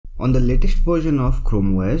On the latest version of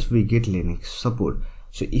Chrome OS, we get Linux support.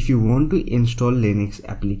 So if you want to install Linux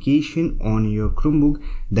application on your Chromebook,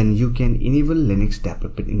 then you can enable Linux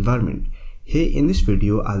development environment. Here in this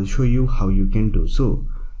video, I'll show you how you can do so.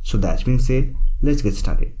 So that's been said, let's get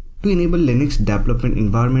started. To enable Linux development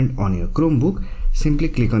environment on your Chromebook, simply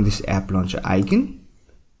click on this app launcher icon,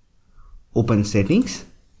 open settings.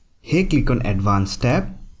 Here click on advanced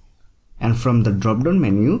tab, and from the drop down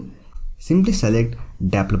menu, simply select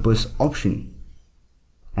developers option.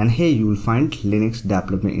 And here you will find Linux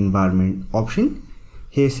development environment option.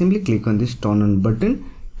 Here simply click on this turn on button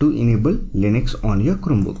to enable Linux on your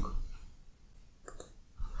Chromebook.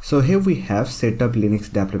 So here we have set up Linux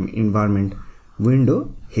development environment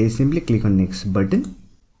window. Here simply click on next button,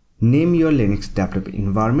 name your Linux development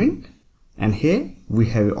environment, and here we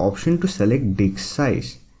have an option to select disk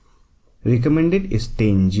size. Recommended is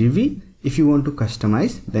 10 GB. If you want to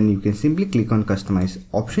customize, then you can simply click on customize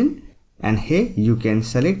option, and here you can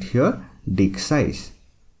select your disk size.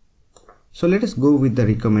 So let us go with the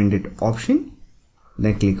recommended option,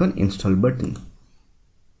 then click on install button.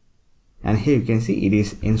 And here you can see it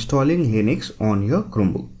is installing Linux on your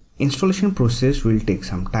Chromebook. Installation process will take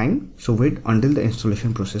some time, so wait until the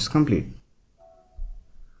installation process complete.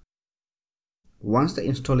 Once the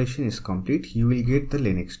installation is complete, you will get the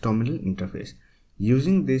Linux terminal interface.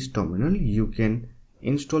 Using this terminal, you can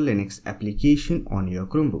install Linux application on your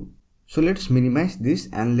Chromebook. So let's minimize this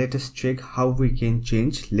and let us check how we can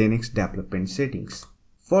change Linux development settings.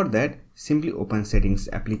 For that, simply open settings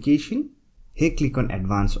application. Here click on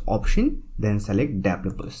advanced option, then select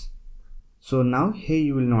developers. So now here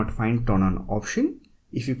you will not find turn on option.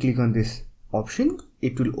 If you click on this option,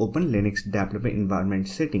 it will open Linux development environment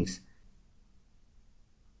settings.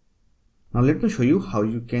 Now let me show you how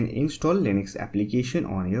you can install Linux application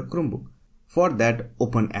on your Chromebook. For that,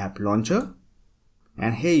 open app launcher,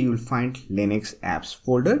 and here you will find Linux apps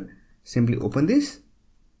folder. Simply open this,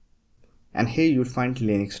 and here you will find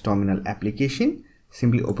Linux terminal application.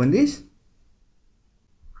 Simply open this,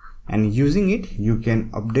 and using it you can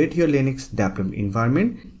update your Linux development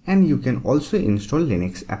environment, and you can also install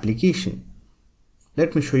Linux application.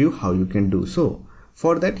 Let me show you how you can do so.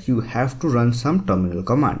 For that, you have to run some terminal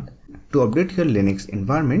command. To update your Linux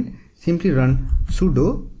environment, simply run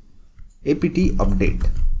sudo apt update,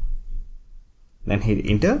 then hit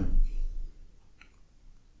enter,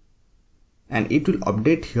 and it will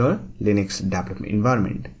update your Linux development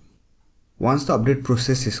environment. Once the update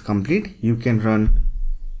process is complete, you can run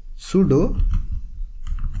sudo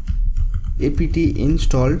apt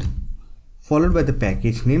installed followed by the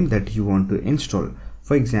package name that you want to install.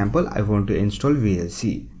 For example, I want to install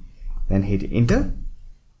VLC, then hit enter.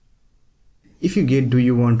 If you get do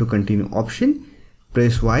you want to continue option,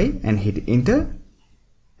 press Y and hit enter,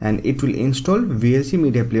 and it will install VLC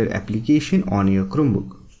media player application on your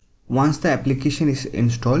Chromebook. Once the application is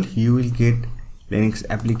installed, you will get Linux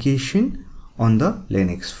application on the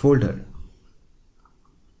Linux folder.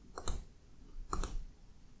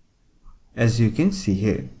 As you can see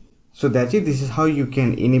here. So that's it. This is how you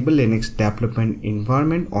can enable Linux development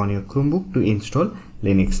environment on your Chromebook to install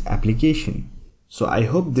Linux application. So I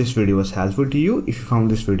hope this video was helpful to you. If you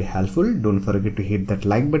found this video helpful, don't forget to hit that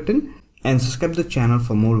like button and subscribe the channel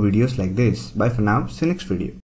for more videos like this. Bye for now. See you next video.